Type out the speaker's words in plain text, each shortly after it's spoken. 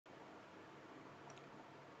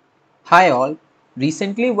Hi all.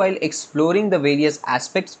 Recently, while exploring the various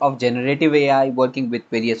aspects of generative AI working with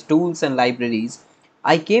various tools and libraries,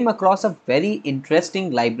 I came across a very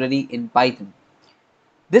interesting library in Python.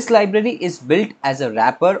 This library is built as a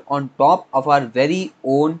wrapper on top of our very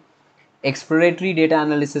own exploratory data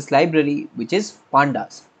analysis library, which is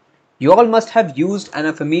Pandas. You all must have used and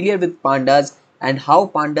are familiar with Pandas and how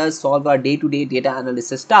Pandas solve our day-to-day data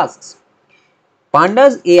analysis tasks.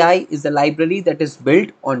 PandasAI is the library that is built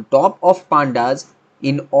on top of Pandas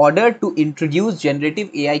in order to introduce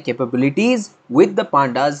generative AI capabilities with the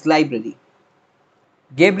Pandas library.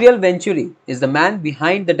 Gabriel Venturi is the man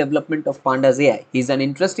behind the development of PandasAI. He's an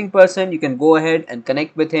interesting person. You can go ahead and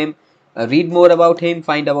connect with him, read more about him,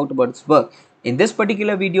 find out about his work. In this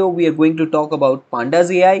particular video, we are going to talk about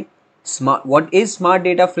PandasAI, what is Smart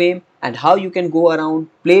Data Frame, and how you can go around,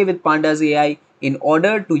 play with PandasAI in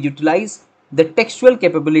order to utilize the textual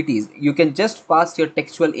capabilities. You can just pass your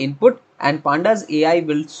textual input and PandasAI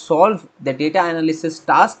will solve the data analysis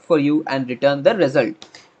task for you and return the result.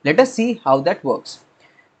 Let us see how that works.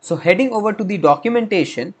 So heading over to the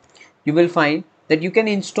documentation, you will find that you can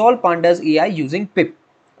install Pandas AI using pip.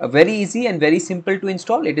 Very easy and very simple to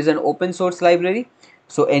install. It is an open source library,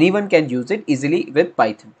 so anyone can use it easily with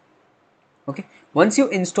Python. Okay. Once you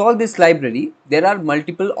install this library, there are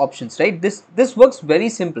multiple options, right? This works very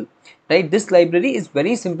simple, right? This library is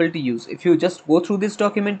very simple to use. If you just go through this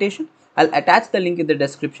documentation, I'll attach the link in the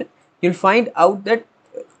description. You'll find out that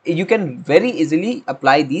you can very easily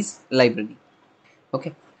apply these library.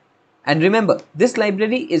 Okay. And remember, this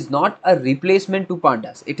library is not a replacement to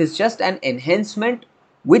Pandas. It is just an enhancement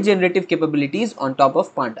with generative capabilities on top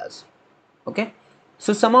of Pandas. Okay.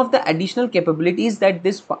 So some of the additional capabilities that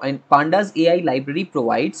this Pandas AI library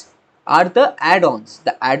provides are the add-ons.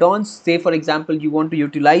 The add-ons, say for example, you want to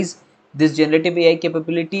utilize this generative AI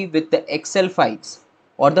capability with the Excel files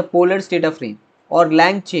or the Polars data frame or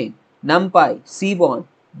LangChain, NumPy, Seaborn,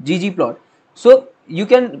 ggplot. So you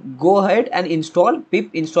can go ahead and pip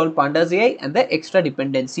install Pandas AI and the extra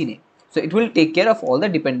dependency name. So it will take care of all the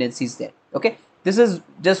dependencies there. Okay. This is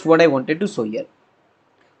just what I wanted to show here.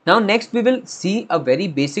 Now next we will see a very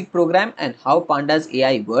basic program and how Pandas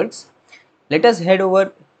AI works. Let us head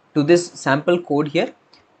over to this sample code here.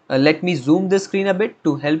 Let me zoom the screen a bit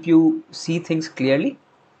to help you see things clearly.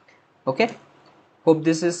 Okay, hope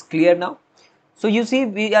this is clear now. So you see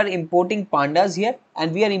we are importing Pandas here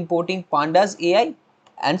and we are importing Pandas AI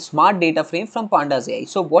and Smart Data Frame from Pandas AI.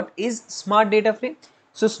 So what is Smart Data Frame?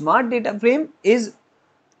 So Smart Data Frame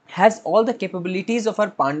has all the capabilities of our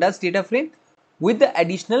Pandas data frame with the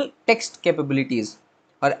additional text capabilities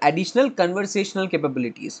or additional conversational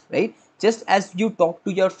capabilities, right? Just as you talk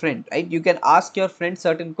to your friend, right? You can ask your friend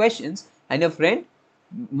certain questions and your friend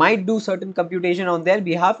might do certain computation on their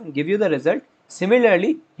behalf and give you the result.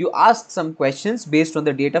 Similarly, you ask some questions based on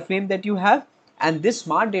the data frame that you have and this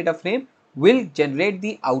smart data frame will generate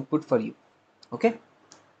the output for you. Okay.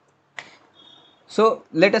 So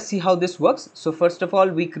let us see how this works. So first of all,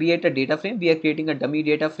 we create a data frame. We are creating a dummy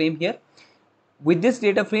data frame here. With this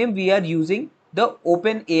data frame, we are using the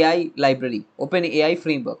OpenAI library, OpenAI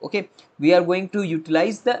framework. Okay, we are going to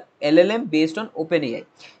utilize the LLM based on OpenAI.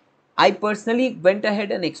 I personally went ahead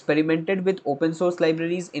and experimented with open source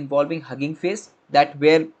libraries involving Hugging Face that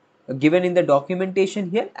were given in the documentation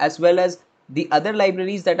here, as well as the other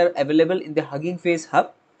libraries that are available in the Hugging Face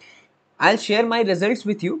hub. I'll share my results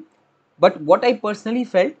with you. But what I personally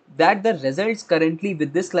felt that the results currently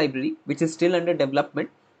with this library, which is still under development,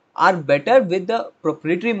 are better with the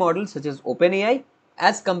proprietary models such as OpenAI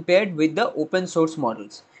as compared with the open source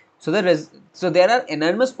models. So there are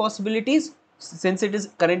enormous possibilities since it is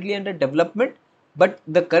currently under development, but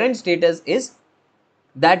the current status is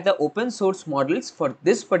that the open source models for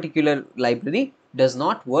this particular library does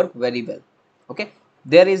not work very well. Okay,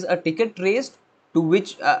 there is a ticket raised to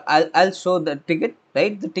which I'll show the ticket,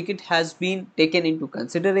 right? The ticket has been taken into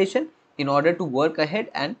consideration in order to work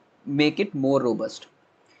ahead and make it more robust.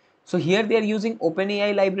 So here they are using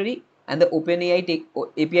OpenAI library and the OpenAI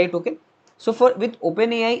API token. So for with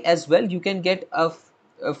OpenAI as well, you can get a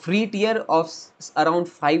free tier of around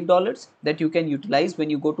 $5 that you can utilize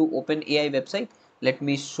when you go to OpenAI website. Let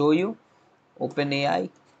me show you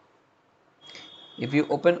OpenAI. If you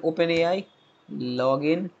open OpenAI, log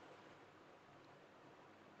in,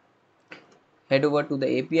 head over to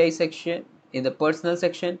the API section. In the personal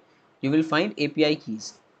section, you will find API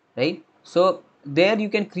keys, right? So there you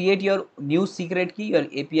can create your new secret key, your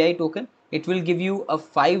API token. It will give you a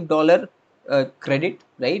 $5 credit,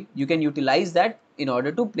 right? You can utilize that in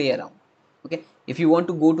order to play around. Okay, if you want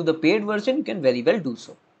to go to the paid version, you can very well do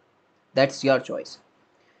so. That's your choice.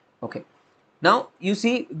 Okay, Now you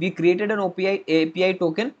see we created an API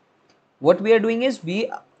token. What we are doing is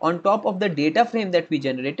we, on top of the data frame that we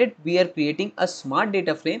generated, we are creating a smart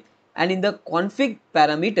data frame, and in the config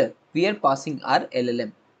parameter we are passing our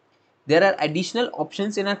LLM. There are additional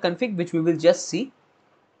options in our config which we will just see,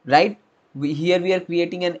 right? Here we are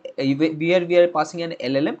creating an here we are passing an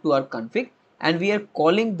LLM to our config, and we are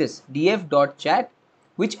calling this df.chat,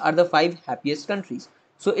 which are the 5 happiest countries.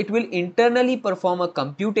 So it will internally perform a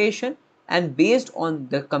computation, and based on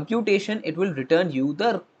the computation it will return you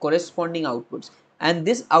the corresponding outputs, and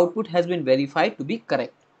this output has been verified to be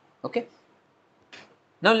correct. Okay,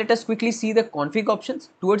 now let us quickly see the config options.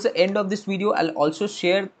 Towards the end of this video, I'll also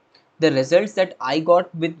share the results that I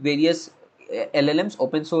got with various LLMs,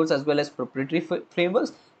 open source as well as proprietary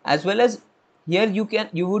frameworks, as well as here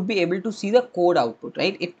you would be able to see the code output,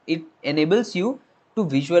 right? It enables you to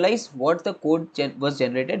visualize what the code was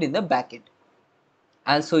generated in the backend.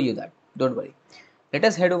 I'll show you that. Don't worry. Let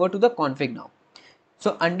us head over to the config now.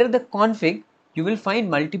 So under the config, you will find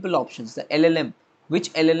multiple options. The LLM,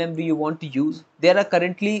 which LLM do you want to use? There are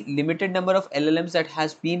currently limited number of LLMs that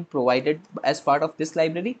has been provided as part of this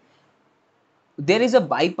library. There is a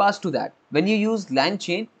bypass to that. When you use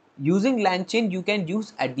LangChain, using LangChain, you can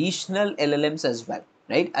use additional LLMs as well,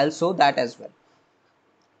 right? I'll show that as well.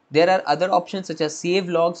 There are other options such as save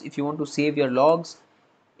logs. If you want to save your logs,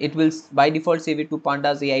 it will by default save it to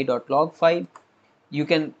pandasai.log file. You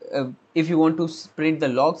can if you want to print the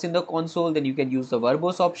logs in the console, then you can use the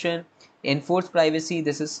verbose option. Enforce privacy,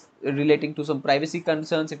 this is relating to some privacy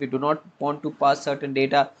concerns. If you do not want to pass certain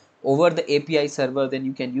data over the API server, then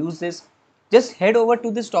you can use this. Just head over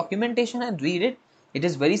to this documentation and read it. It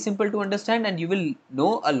is very simple to understand, and you will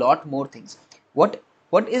know a lot more things. What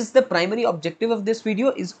is the primary objective of this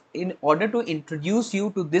video is in order to introduce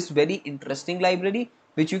you to this very interesting library,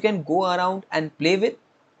 which you can go around and play with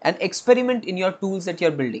and experiment in your tools that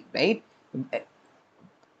you're building, right?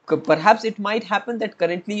 Perhaps it might happen that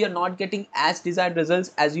currently you're not getting as desired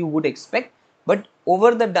results as you would expect, but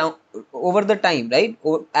over the time, right,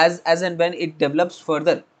 or as and when it develops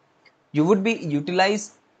further, you would be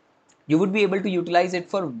able to utilize it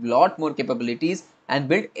for lot more capabilities and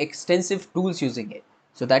build extensive tools using it.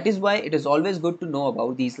 So that is why it is always good to know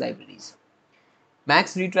about these libraries.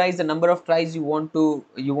 Max retries, the number of tries you want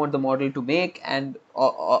the model to make, and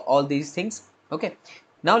all these things. Okay,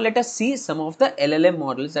 now let us see some of the LLM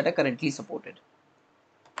models that are currently supported.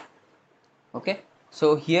 Okay,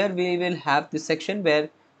 so here we will have this section where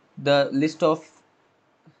the list of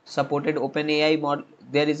supported OpenAI model.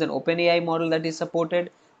 There is an OpenAI model that is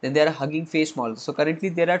supported. Then there are Hugging Face models. So currently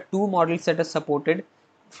there are 2 models that are supported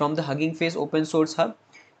from the Hugging Face open source hub.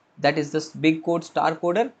 That is this big code star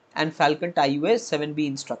coder and Falcon TiUS 7B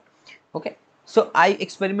instruct. Okay, so I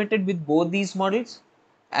experimented with both these models.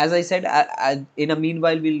 As I said, in a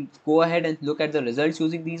meanwhile we'll go ahead and look at the results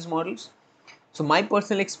using these models. So my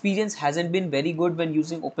personal experience hasn't been very good when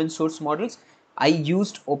using open source models. I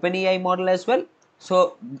used OpenAI model as well.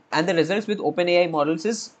 So, and the results with OpenAI models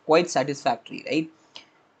is quite satisfactory, right?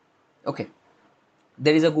 Okay.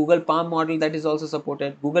 There is a Google Palm model that is also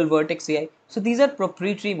supported, Google Vertex AI. So these are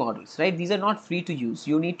proprietary models, right? These are not free to use.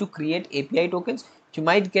 You need to create API tokens. You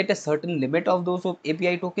might get a certain limit of those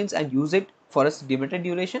API tokens and use it for a limited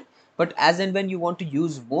duration. But as and when you want to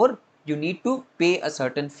use more, you need to pay a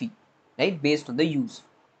certain fee, right? Based on the use.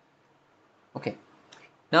 Okay.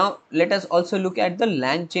 Now let us also look at the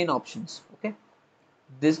LangChain options. Okay.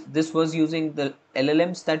 This was using the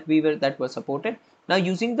LLMs that were supported. Now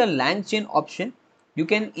using the LangChain option, you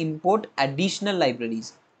can import additional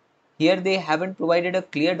libraries. Here they haven't provided a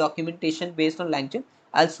clear documentation based on LangChain.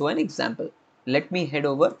 I'll show an example. Let me head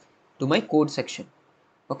over to my code section.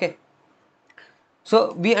 Okay.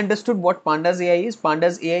 So we understood what PandasAI is.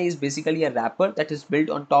 PandasAI is basically a wrapper that is built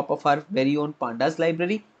on top of our very own Pandas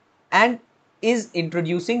library and is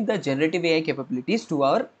introducing the generative AI capabilities to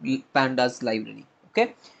our Pandas library.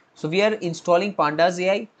 Okay, so we are installing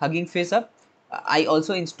PandasAI Hugging Face up. I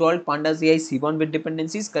also installed PandasAI Seaborn with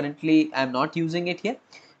dependencies. Currently, I am not using it here.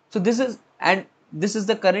 So this is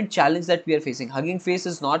the current challenge that we are facing. Hugging Face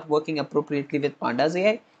is not working appropriately with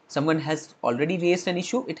PandasAI. Someone has already raised an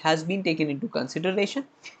issue. It has been taken into consideration,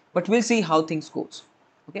 but we'll see how things goes.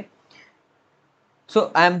 Okay,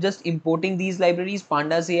 so I am just importing these libraries: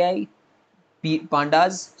 PandasAI,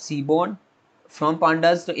 Pandas, Seaborn, from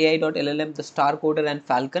Pandas to AI.llm, the star coder and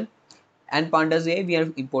Falcon, and PandasAI we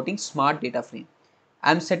are importing smart data frame.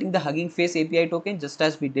 I am setting the Hugging Face API token just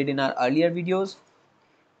as we did in our earlier videos.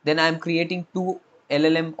 Then I am creating 2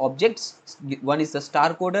 LLM objects. One is the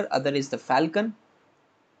star coder, other is the Falcon.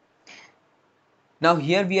 Now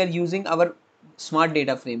here we are using our smart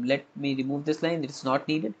data frame. Let me remove this line, it's not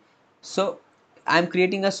needed. So I'm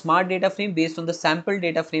creating a smart data frame based on the sample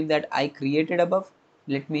data frame that I created above.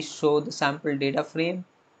 Let me show the sample data frame.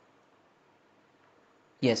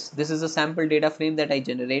 Yes, this is a sample data frame that I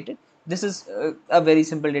generated. This is a very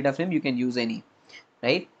simple data frame, you can use any,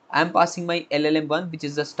 right? I'm passing my LLM1, which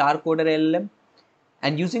is the star coder LLM,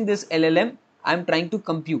 and using this LLM I'm trying to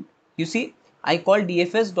compute. You see, I call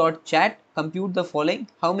dfs.chat compute the following: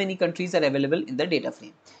 how many countries are available in the data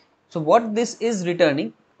frame. So what this is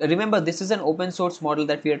returning, remember this is an open source model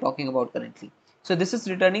that we are talking about currently. So this is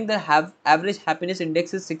returning the average happiness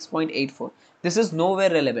index is 6.84. This is nowhere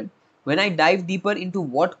relevant. When I dive deeper into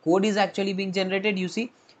what code is actually being generated, you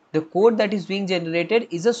see the code that is being generated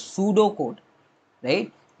is a pseudo code,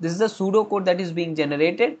 right? This is a pseudo code that is being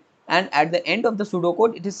generated, and at the end of the pseudo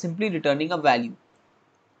code it is simply returning a value.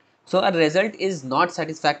 So our result is not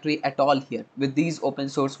satisfactory at all here with these open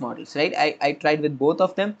source models, right? I tried with both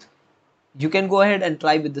of them. You can go ahead and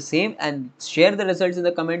try with the same and share the results in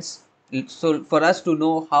the comments, so for us to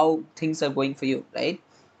know how things are going for you, right?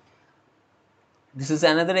 This is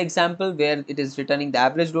another example where it is returning the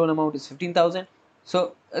average loan amount is 15,000.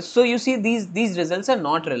 So you see these results are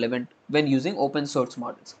not relevant when using open source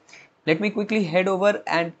models. Let me quickly head over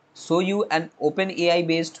and show you an OpenAI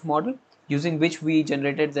based model using which we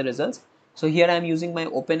generated the results. So here I am using my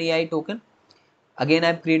OpenAI token. Again,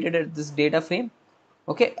 I've created this data frame.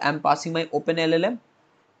 Okay, I'm passing my OpenLLM.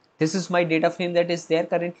 This is my data frame that is there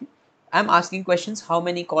currently. I'm asking questions, how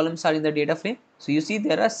many columns are in the data frame. So you see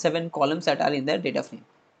there are 7 columns that are in the data frame.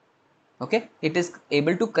 Okay, it is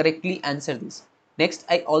able to correctly answer this. Next,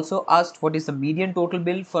 I also asked what is the median total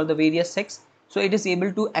bill for the various sex. So it is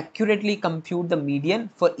able to accurately compute the median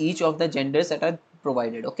for each of the genders that are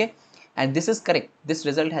provided. Okay, and this is correct. This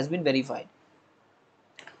result has been verified.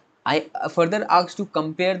 I further asked to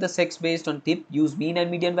compare the sex based on tip, use mean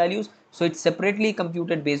and median values. So it's separately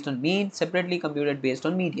computed based on mean, separately computed based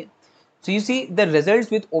on median. So you see the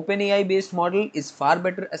results with OpenAI based model is far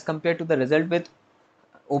better as compared to the result with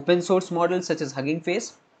open source models such as Hugging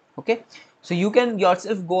Face. Okay, so you can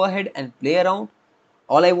yourself go ahead and play around.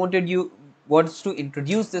 All I wanted you was to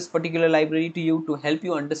introduce this particular library to you to help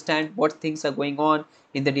you understand what things are going on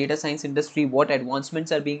in the data science industry, what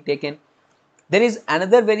advancements are being taken. There is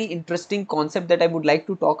another very interesting concept that I would like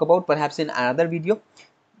to talk about perhaps in another video,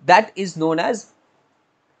 that is known as,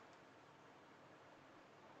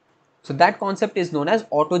 so that concept is known as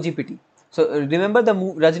auto GPT. So remember the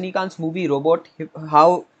Rajnikant's movie Robot,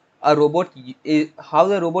 how a robot how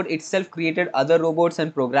the robot itself created other robots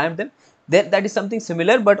and programmed them. That is something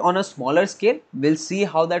similar but on a smaller scale. We'll see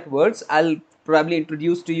how that works. I'll probably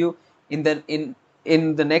introduce to you in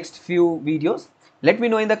the next few videos. Let me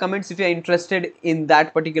know in the comments if you're interested in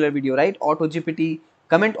that particular video, right? Auto GPT,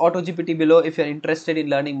 comment auto GPT below if you're interested in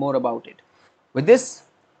learning more about it. With this,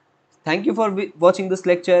 thank you for watching this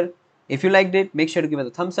lecture. If you liked it, make sure to give it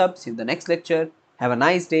a thumbs up. See you in the next lecture. Have a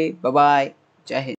nice day. Bye bye. Jai Hind.